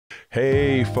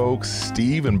Hey folks,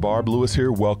 Steve and Barb Lewis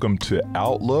here. Welcome to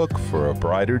Outlook for a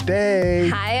Brighter Day.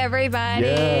 Hi everybody.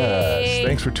 Yes,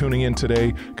 thanks for tuning in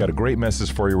today. Got a great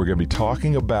message for you. We're going to be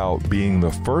talking about being the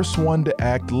first one to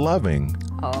act loving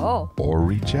or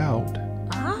reach out.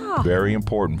 Very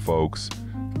important, folks.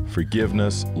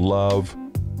 Forgiveness, love,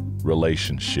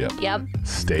 relationship. Yep.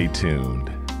 Stay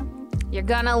tuned. You're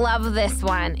gonna love this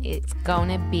one. It's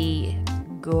gonna be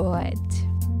good.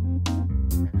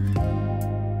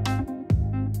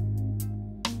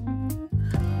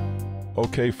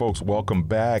 Okay, folks, welcome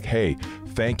back. Hey,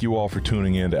 thank you all for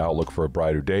tuning in to Outlook for a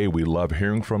Brighter Day. We love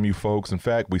hearing from you folks. In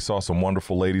fact, we saw some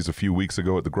wonderful ladies a few weeks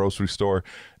ago at the grocery store.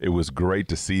 It was great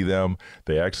to see them.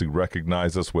 They actually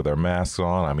recognized us with our masks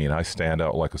on. I mean, I stand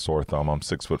out like a sore thumb. I'm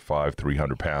 6'5",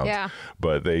 300 pounds. Yeah.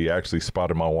 But they actually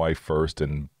spotted my wife first,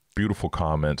 and beautiful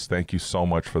comments. Thank you so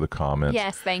much for the comments.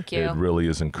 Yes, thank you. It really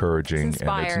is encouraging. It's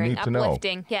inspiring, and it's neat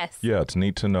uplifting. To know. Yes. Yeah, it's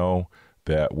neat to know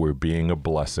that we're being a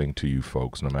blessing to you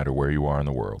folks, no matter where you are in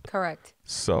the world. Correct.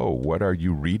 So, what are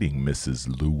you reading,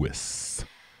 Mrs. Lewis?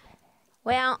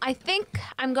 Well, I think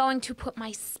I'm going to put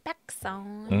my specs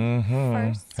on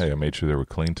first. Hey, I made sure they were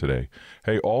clean today.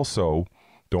 Hey, also,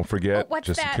 don't forget, What's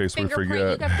just that? in case we Fingerprint?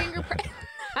 forget. You got fingerprint?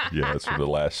 Yeah, it's from the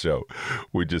last show.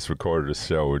 We just recorded a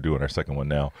show. We're doing our second one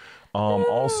now.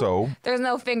 Also, There's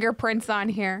no fingerprints on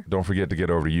here. don't forget to get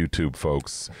over to YouTube,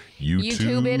 folks.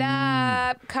 YouTube it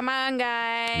up. Come on,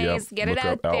 guys. Yep. Get Look it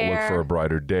out up there. Outlook for a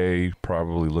Brighter Day.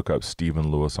 Probably look up Stephen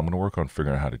Lewis. I'm going to work on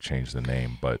figuring out how to change the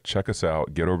name. But check us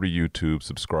out. Get over to YouTube.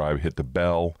 Subscribe. Hit the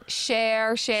bell.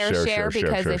 Share,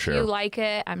 because if share. you like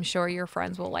it, I'm sure your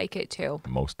friends will like it too.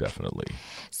 Most definitely.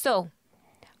 So,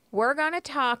 we're going to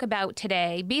talk about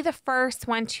today, be the first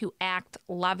one to act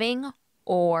loving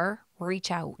or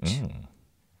reach out.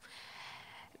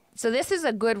 So this is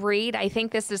a good read. I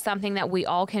think this is something that we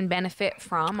all can benefit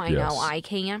from. I know I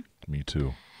can. Me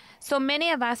too. So many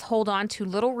of us hold on to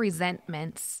little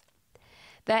resentments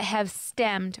that have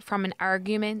stemmed from an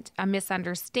argument, a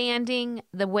misunderstanding,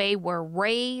 the way we're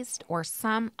raised, or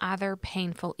some other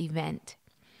painful event.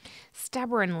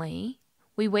 Stubbornly,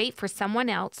 we wait for someone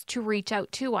else to reach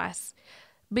out to us,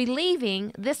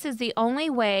 believing this is the only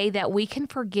way that we can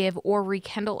forgive or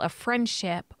rekindle a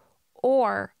friendship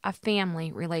or a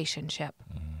family relationship.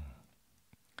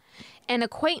 An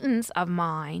acquaintance of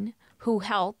mine, whose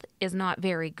health is not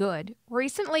very good,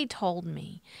 recently told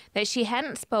me that she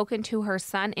hadn't spoken to her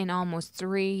son in almost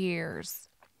 3 years.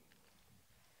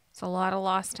 It's a lot of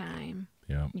lost time.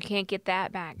 Yeah. You can't get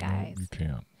that back, guys. No, you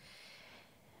can't.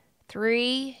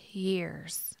 3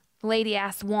 years. The lady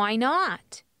asked, why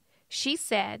not? She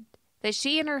said that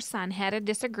she and her son had a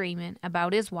disagreement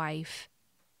about his wife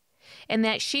and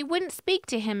that she wouldn't speak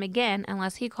to him again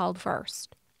unless he called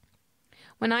first.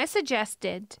 When I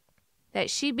suggested that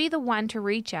she be the one to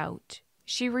reach out,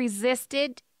 she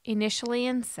resisted initially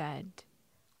and said,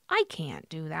 I can't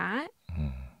do that.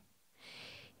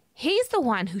 He's the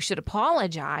one who should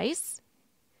apologize.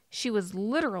 She was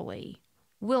literally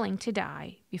willing to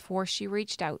die before she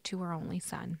reached out to her only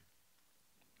son.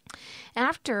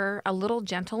 After a little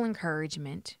gentle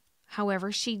encouragement,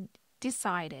 however, she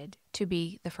decided to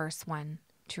be the first one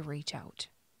to reach out.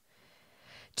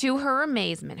 To her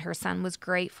amazement, her son was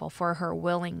grateful for her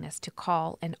willingness to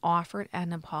call and offered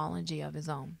an apology of his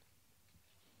own.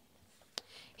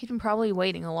 He'd been probably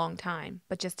waiting a long time,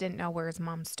 but just didn't know where his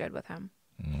mom stood with him.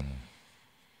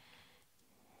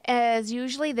 As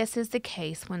usually this is the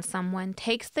case when someone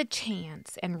takes the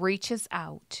chance and reaches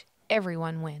out,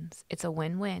 everyone wins. It's a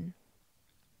win-win.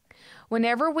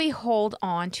 Whenever we hold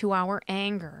on to our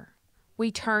anger,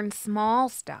 we turn small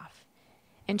stuff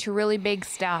into really big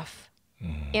stuff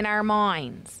in our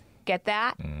minds. Get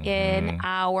that? In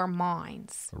our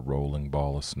minds. A rolling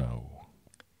ball of snow.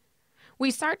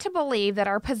 We start to believe that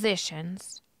our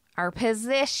positions are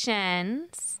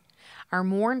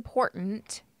more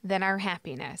important than our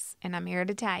happiness. And I'm here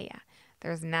to tell you,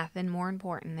 there's nothing more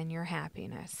important than your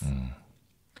happiness.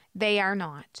 They are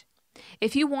not.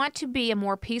 If you want to be a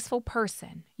more peaceful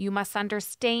person, you must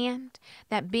understand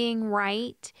that being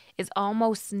right is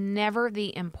almost never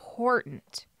the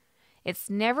important. It's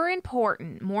never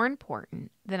more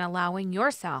important than allowing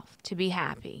yourself to be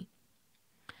happy.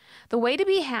 The way to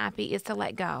be happy is to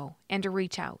let go and to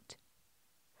reach out.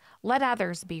 Let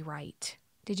others be right.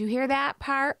 Did you hear that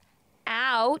part?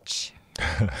 Ouch.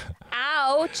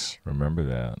 Ouch. Remember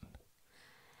that.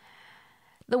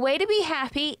 The way to be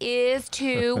happy is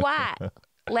to what?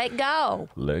 Let go.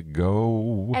 Let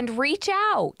go. And reach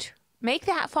out. Make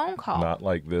that phone call. Not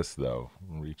like this, though.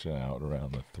 Reaching out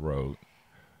around the throat.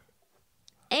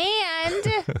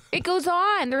 And it goes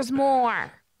on. There's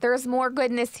more. There's more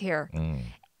goodness here.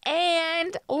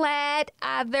 and let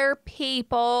other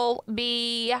people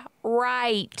be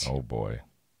right. Oh, boy.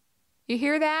 You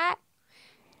hear that?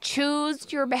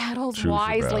 Choose your battles Choose your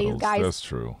wisely, battles. guys. That's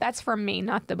true. That's from me,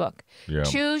 not the book. Yeah.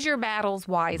 Choose your battles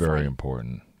wisely. Very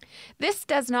important. This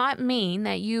does not mean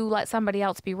that you let somebody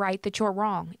else be right, that you're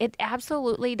wrong. It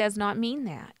absolutely does not mean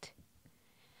that.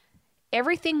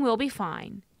 Everything will be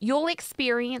fine. You'll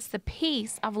experience the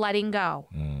peace of letting go,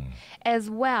 as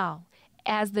well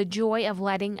as the joy of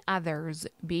letting others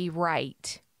be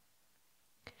right.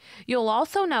 You'll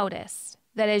also notice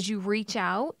that as you reach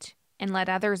out and let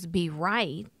others be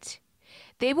right,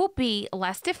 they will be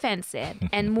less defensive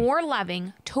and more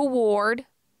loving toward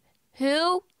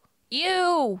who?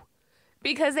 You.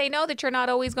 Because they know that you're not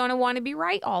always going to want to be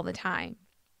right all the time.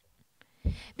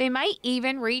 They might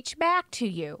even reach back to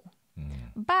you.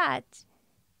 But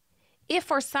if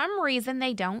for some reason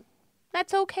they don't,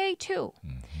 that's okay too.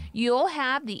 You'll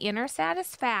have the inner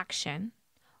satisfaction.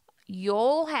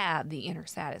 You'll have the inner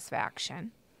satisfaction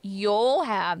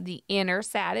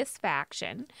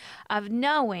of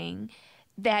knowing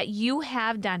that you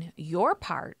have done your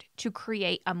part to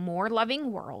create a more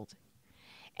loving world.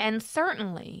 And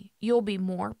certainly, you'll be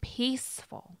more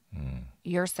peaceful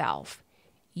yourself.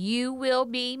 You will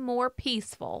be more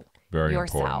peaceful Very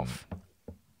yourself. important.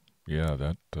 Yeah,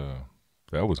 that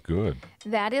was good.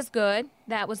 That is good.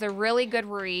 That was a really good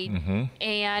read.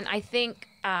 And I think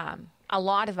a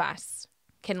lot of us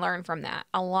can learn from that.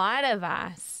 A lot of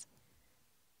us.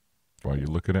 Why are you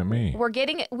looking at me?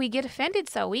 We get offended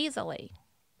so easily.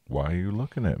 Why are you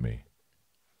looking at me?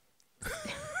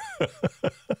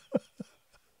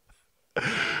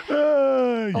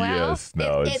 Yes,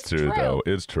 no, it's true though.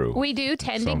 It's true. We do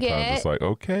tend Sometimes to get it's like,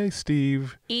 okay,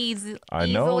 Steve, I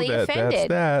know easily that offended. that's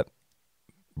that.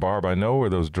 Barb, I know where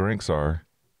those drinks are.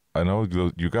 I know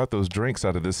you got those drinks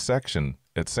out of this section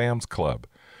at Sam's Club.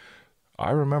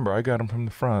 I remember I got them from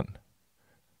the front.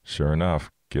 Sure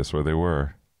enough, guess where they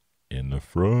were? In the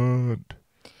front.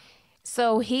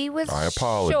 So he was I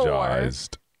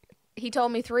apologized. He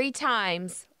told me 3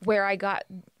 times where I got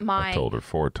my I told her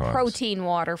 4 times. protein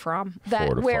water from.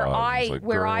 4 to 5. I was like,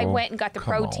 where I girl, went and got the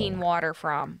come protein on. water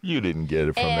from. You didn't get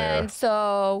it from there. And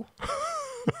so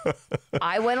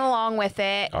I went along with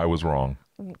it. I was wrong.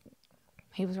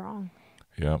 He was wrong.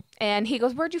 Yeah. And he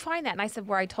goes, "Where'd you find that?" And I said,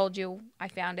 "Where I told you I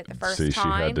found it the first See,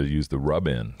 time." she had to use the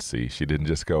rub-in. See, she didn't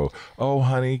just go, "Oh,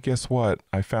 honey, guess what?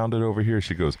 I found it over here."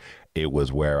 She goes, "It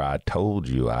was where I told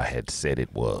you I had said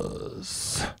it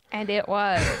was." And it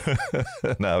was.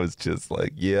 And I was just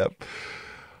like, "Yep,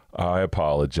 I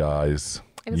apologize.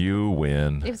 You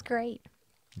win." It was great.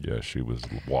 Yeah, she was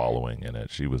wallowing in it.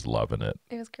 She was loving it.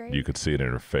 It was great. You could see it in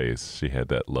her face. She had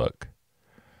that look.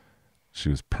 She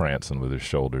was prancing with her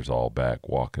shoulders all back,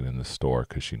 walking in the store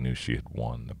because she knew she had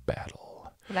won the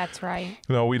battle. That's right.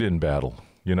 No, we didn't battle.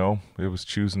 You know, it was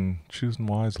choosing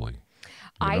wisely.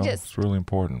 It's really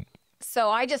important. So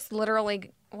I just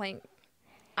literally,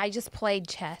 I just played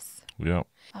chess. Yep.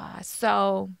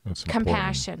 So That's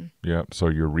compassion. Important. Yep. So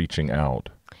you're reaching out.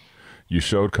 You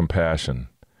showed compassion,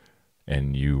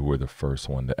 and you were the first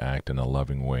one to act in a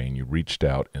loving way, and you reached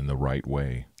out in the right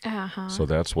way. So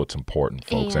that's what's important,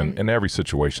 folks. And every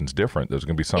situation's different. There's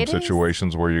going to be some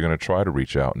situations where you're going to try to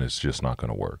reach out, and it's just not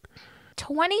going to work.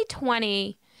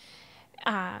 2020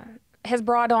 has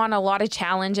brought on a lot of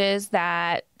challenges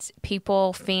that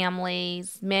people,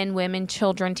 families, men, women,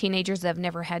 children, teenagers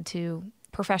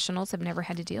professionals have never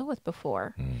had to deal with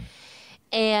before.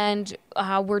 And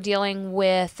we're dealing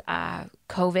with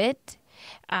COVID,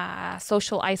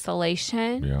 social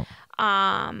isolation. Yeah.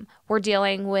 We're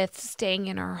dealing with staying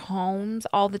in our homes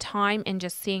all the time and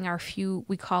just seeing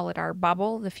we call it our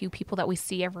bubble, the few people that we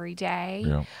see every day.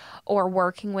 Yeah. Or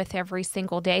working with every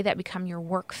single day that become your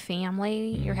work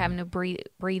family. You're having to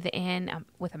breathe in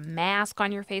with a mask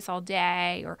on your face all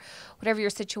day, or whatever your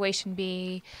situation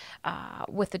be.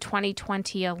 With the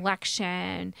 2020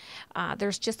 election,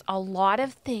 there's just a lot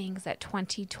of things that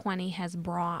 2020 has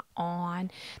brought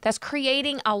on that's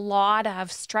creating a lot of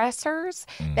stressors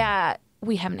that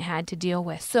we haven't had to deal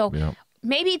with. So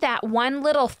maybe that one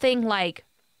little thing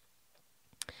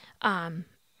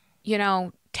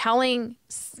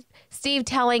Steve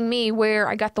telling me where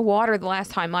I got the water the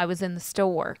last time I was in the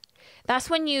store.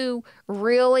 That's when you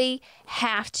really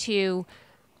have to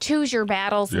choose your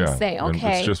battles and say,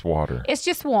 okay, it's just water. It's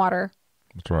just water.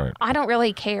 That's right. I don't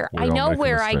really care. We I don't know make a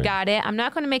where I mistake. got it. I'm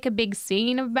not going to make a big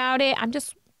scene about it.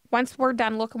 Once we're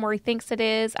done looking where he thinks it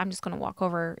is, I'm just going to walk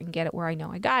over and get it where I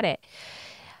know I got it.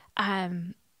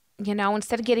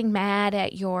 Instead of getting mad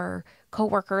at your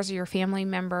coworkers or your family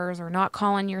members or not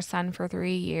calling your son for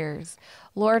 3 years,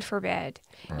 Lord forbid,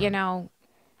 Right.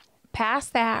 pass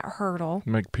that hurdle.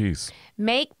 Make peace.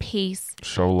 Make peace.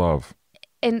 Show love.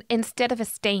 Instead of a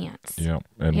stance. Yeah.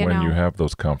 And when you have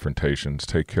those confrontations,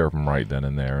 take care of them right then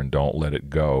and there and don't let it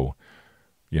go,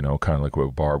 kind of like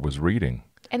what Barb was reading.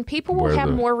 And people will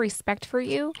have more respect for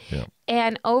you. Yeah.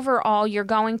 And overall, you're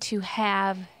going to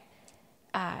have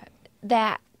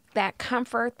that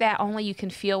comfort that only you can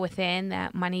feel within,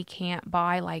 that money can't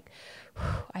buy. Like,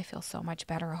 I feel so much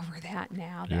better over that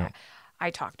now that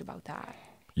I talked about that.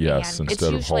 Yes, and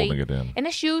instead of holding it in. And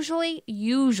it's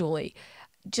usually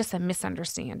just a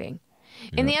misunderstanding.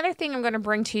 Yeah. And the other thing I'm going to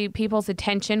bring to people's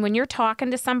attention, when you're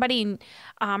talking to somebody,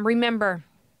 remember,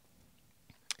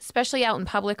 especially out in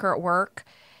public or at work,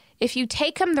 if you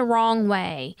take them the wrong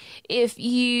way, if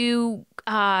you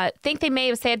think they may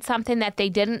have said something that they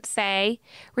didn't say,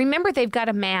 remember they've got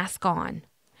a mask on.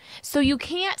 So you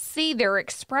can't see their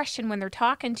expression when they're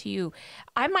talking to you.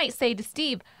 I might say to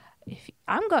Steve, if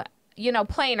I'm going,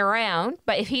 playing around,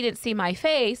 but if he didn't see my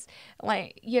face,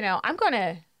 like, I'm going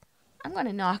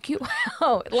to knock you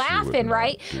out, laughing,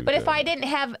 right? But if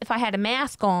I had a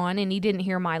mask on and he didn't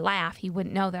hear my laugh, he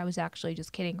wouldn't know that I was actually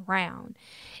just kidding around.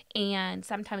 And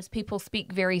sometimes people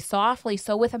speak very softly.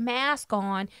 So with a mask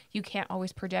on, you can't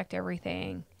always project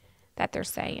everything that they're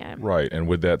saying. Right. And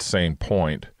with that same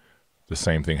point, the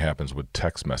same thing happens with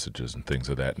text messages and things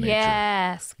of that nature.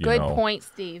 Yes. Good point,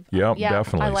 Steve. Yep,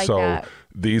 definitely. I like so that.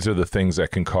 These are the things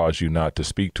that can cause you not to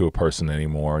speak to a person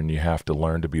anymore. And you have to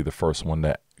learn to be the first one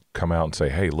to come out and say,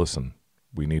 hey, listen,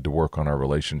 we need to work on our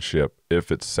relationship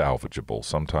if it's salvageable.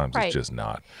 Sometimes it's just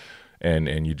not.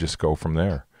 And you just go from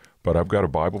there. But I've got a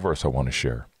Bible verse I want to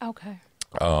share. Okay.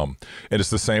 And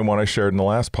it's the same one I shared in the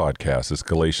last podcast. It's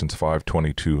Galatians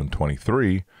 5:22 and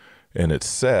 23. And it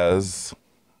says,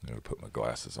 I'm going to put my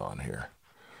glasses on here.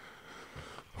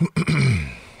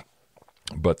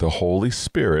 But the Holy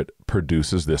Spirit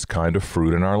produces this kind of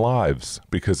fruit in our lives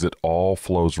because it all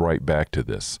flows right back to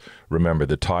this. Remember,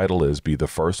 the title is Be the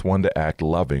First One to Act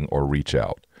Loving or Reach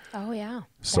Out. Oh, yeah.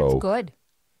 That's good.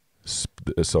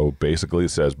 So basically it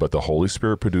says, but the Holy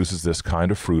Spirit produces this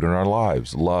kind of fruit in our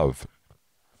lives: love,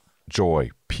 joy,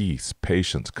 peace,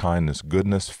 patience, kindness,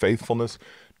 goodness, faithfulness,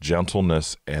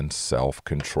 gentleness, and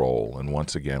self-control. And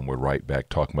once again, we're right back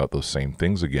talking about those same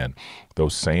things again.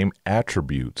 Those same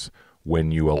attributes,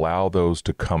 when you allow those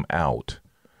to come out,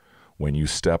 when you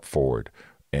step forward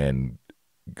and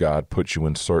God puts you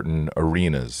in certain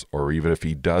arenas, or even if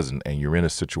he doesn't, and you're in a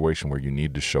situation where you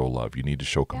need to show love, you need to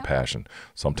show compassion.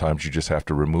 Sometimes you just have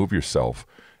to remove yourself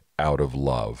out of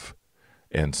love,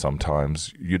 and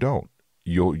sometimes you don't.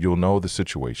 You'll know the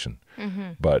situation,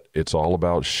 but it's all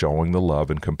about showing the love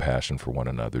and compassion for one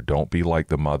another. Don't be like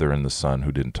the mother and the son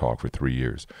who didn't talk for 3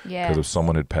 years. Because if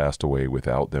someone had passed away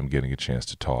without them getting a chance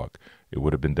to talk, it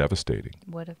would have been devastating.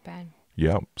 Would have been.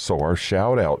 Yeah. So our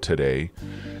shout out today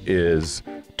is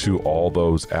to all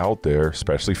those out there,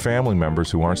 especially family members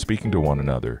who aren't speaking to one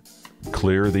another.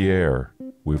 Clear the air.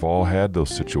 We've all had those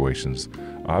situations.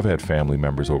 I've had family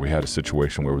members where we had a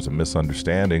situation where it was a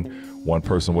misunderstanding. One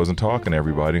person wasn't talking to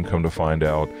everybody, and come to find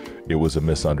out it was a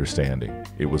misunderstanding.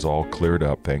 It was all cleared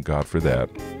up. Thank God for that.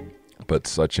 But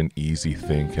such an easy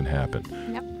thing can happen.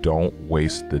 Yep. Don't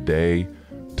waste the day.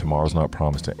 Tomorrow's not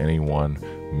promised to anyone.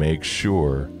 Make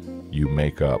sure you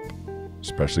make up,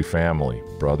 especially family,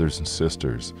 brothers and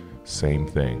sisters, same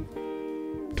thing.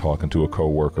 Talking to a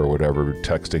coworker or whatever,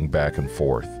 texting back and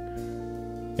forth,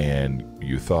 and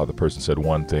you thought the person said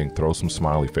one thing, throw some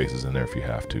smiley faces in there if you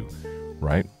have to,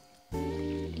 right?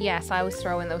 Yes, I was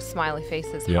throwing those smiley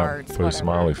faces, Put hearts, whatever. a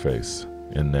smiley face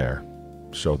in there.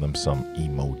 Show them some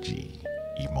emotions.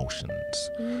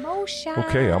 Emotion.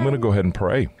 Okay, I'm going to go ahead and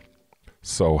pray.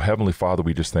 So, Heavenly Father,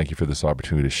 we just thank you for this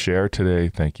opportunity to share today.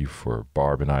 Thank you for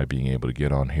Barb and I being able to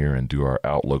get on here and do our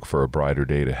Outlook for a Brighter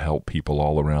Day to help people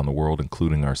all around the world,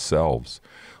 including ourselves.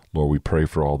 Lord, we pray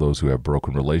for all those who have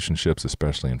broken relationships,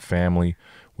 especially in family.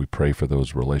 We pray for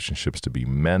those relationships to be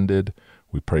mended.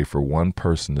 We pray for one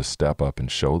person to step up and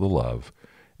show the love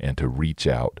and to reach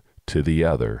out to the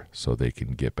other so they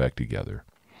can get back together.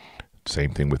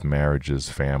 Same thing with marriages,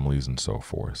 families, and so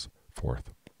forth.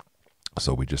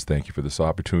 So we just thank you for this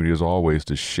opportunity, as always,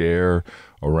 to share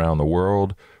around the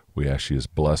world. We ask you to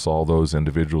bless all those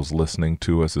individuals listening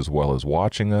to us as well as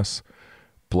watching us.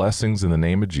 Blessings in the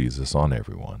name of Jesus on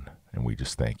everyone. And we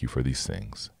just thank you for these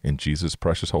things. In Jesus'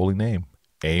 precious holy name,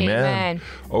 amen.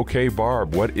 Okay,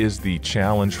 Barb, what is the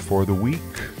challenge for the week?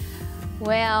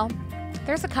 Well,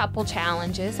 there's a couple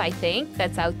challenges, I think,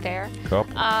 that's out there.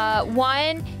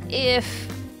 One,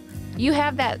 if you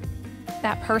have that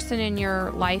person in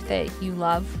your life that you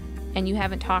love and you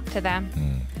haven't talked to them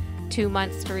 2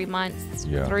 months, 3 months,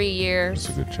 3 years.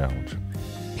 That's a good challenge.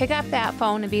 Pick up that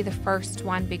phone and be the first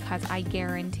one, because I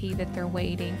guarantee that they're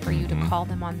waiting for you to call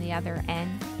them on the other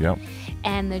end. Yep.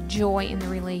 And the joy and the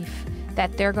relief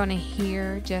that they're going to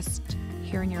hear just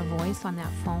hearing your voice on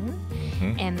that phone,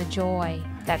 and the joy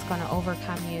that's going to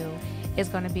overcome you is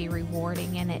going to be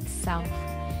rewarding in itself.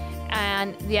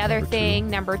 And the other thing,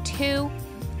 number 2,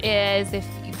 is if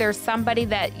there's somebody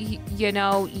that you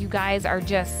know you guys are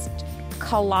just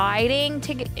colliding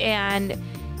and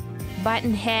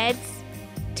button heads,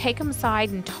 take them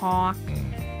aside and talk.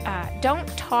 Don't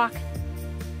talk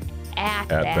at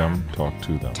them. Talk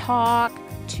to them. Talk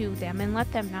to them and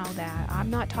let them know that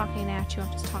I'm not talking at you,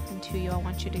 I'm just talking to you. I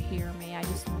want you to hear me.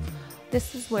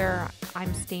 This is where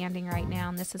I'm standing right now,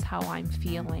 and this is how I'm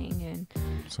feeling,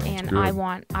 and good.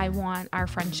 I want our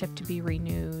friendship to be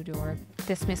renewed, or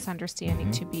this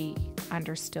misunderstanding to be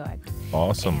understood.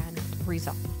 Awesome. And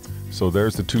resolved. So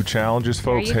there's the 2 challenges,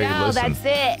 folks. There you go. Listen.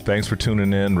 That's it. Thanks for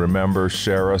tuning in. Remember,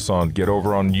 share us get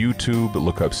over on YouTube,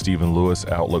 look up Stephen Lewis,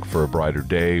 Outlook for a Brighter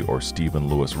Day, or Stephen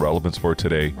Lewis, Relevance for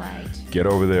Today. Right. Get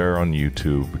over there on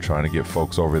YouTube. We're trying to get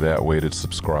folks over that way to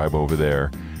subscribe over there.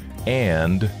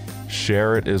 And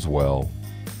share it as well.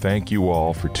 Thank you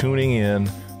all for tuning in.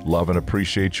 Love and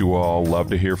appreciate you all. Love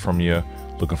to hear from you.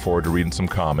 Looking forward to reading some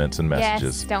comments and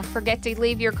messages. Yes, don't forget to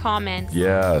leave your comments.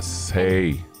 Yes.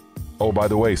 Hey. Oh, by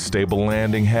the way, Stable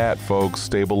Landing hat, folks.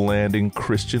 Stable Landing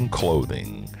Christian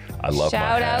clothing. I love my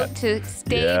hat. Shout out to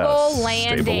Stable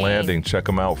Landing. Stable Landing. Check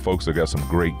them out, folks. They got some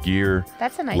great gear.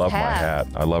 That's a nice Love hat. my hat.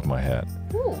 I love my hat.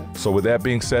 Ooh, So with that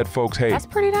being said, folks, hey, that's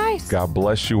pretty nice. God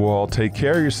bless you all. Take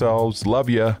care of yourselves. Love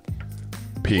ya.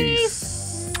 Peace.